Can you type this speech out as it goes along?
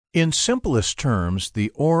In simplest terms, the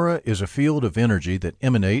aura is a field of energy that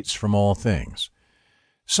emanates from all things.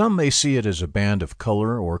 Some may see it as a band of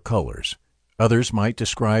color or colors. Others might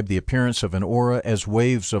describe the appearance of an aura as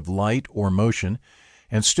waves of light or motion,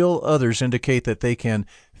 and still others indicate that they can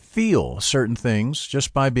feel certain things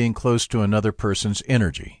just by being close to another person's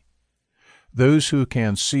energy. Those who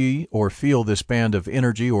can see or feel this band of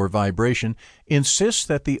energy or vibration insist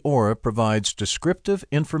that the aura provides descriptive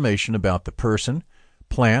information about the person,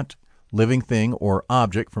 plant, living thing, or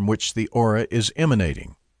object from which the aura is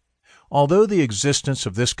emanating. Although the existence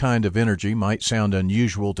of this kind of energy might sound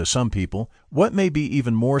unusual to some people, what may be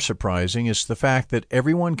even more surprising is the fact that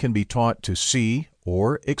everyone can be taught to see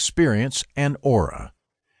or experience an aura.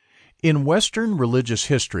 In Western religious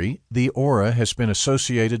history, the aura has been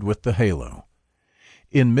associated with the halo.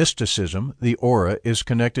 In mysticism, the aura is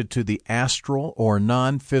connected to the astral or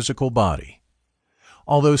non-physical body.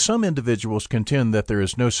 Although some individuals contend that there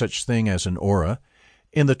is no such thing as an aura,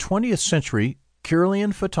 in the 20th century,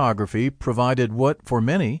 Kirlian photography provided what, for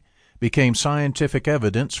many, became scientific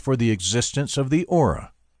evidence for the existence of the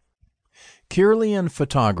aura. Kirlian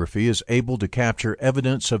photography is able to capture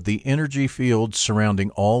evidence of the energy fields surrounding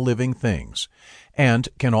all living things, and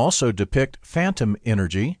can also depict phantom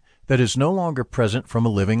energy that is no longer present from a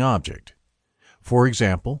living object. For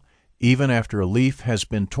example, even after a leaf has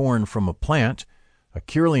been torn from a plant, a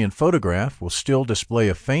Kirlian photograph will still display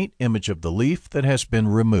a faint image of the leaf that has been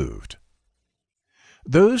removed.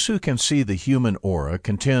 Those who can see the human aura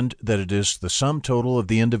contend that it is the sum total of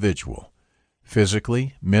the individual,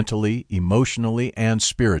 physically, mentally, emotionally, and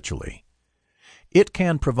spiritually. It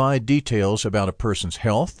can provide details about a person's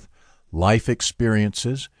health, life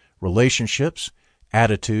experiences, relationships,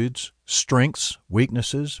 attitudes, strengths,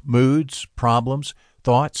 weaknesses, moods, problems,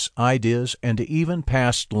 thoughts, ideas, and even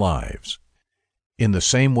past lives. In the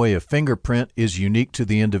same way a fingerprint is unique to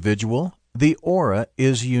the individual, the aura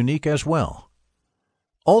is unique as well.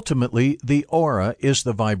 Ultimately, the aura is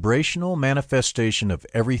the vibrational manifestation of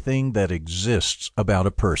everything that exists about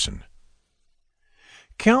a person.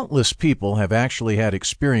 Countless people have actually had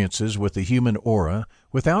experiences with the human aura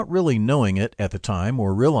without really knowing it at the time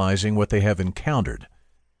or realizing what they have encountered.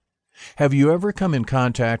 Have you ever come in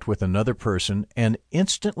contact with another person and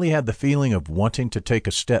instantly had the feeling of wanting to take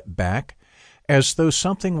a step back, as though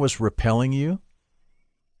something was repelling you?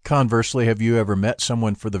 Conversely, have you ever met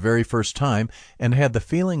someone for the very first time and had the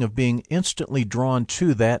feeling of being instantly drawn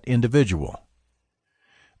to that individual?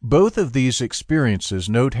 Both of these experiences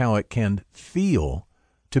note how it can feel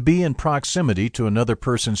to be in proximity to another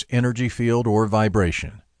person's energy field or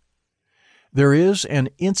vibration. There is an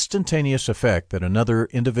instantaneous effect that another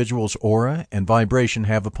individual's aura and vibration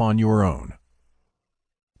have upon your own.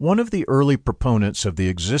 One of the early proponents of the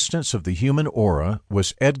existence of the human aura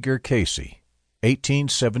was Edgar Cayce,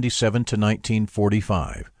 1877 to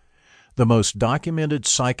 1945, the most documented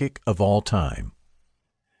psychic of all time.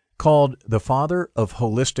 Called the father of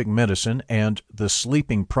holistic medicine and the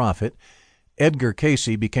sleeping prophet, Edgar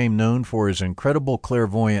Cayce became known for his incredible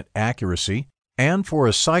clairvoyant accuracy and for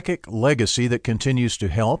a psychic legacy that continues to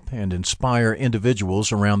help and inspire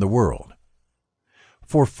individuals around the world.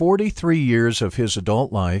 For 43 years of his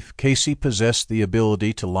adult life, Cayce possessed the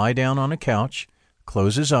ability to lie down on a couch,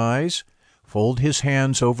 close his eyes, fold his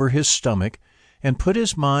hands over his stomach, and put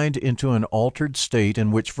his mind into an altered state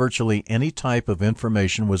in which virtually any type of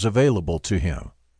information was available to him.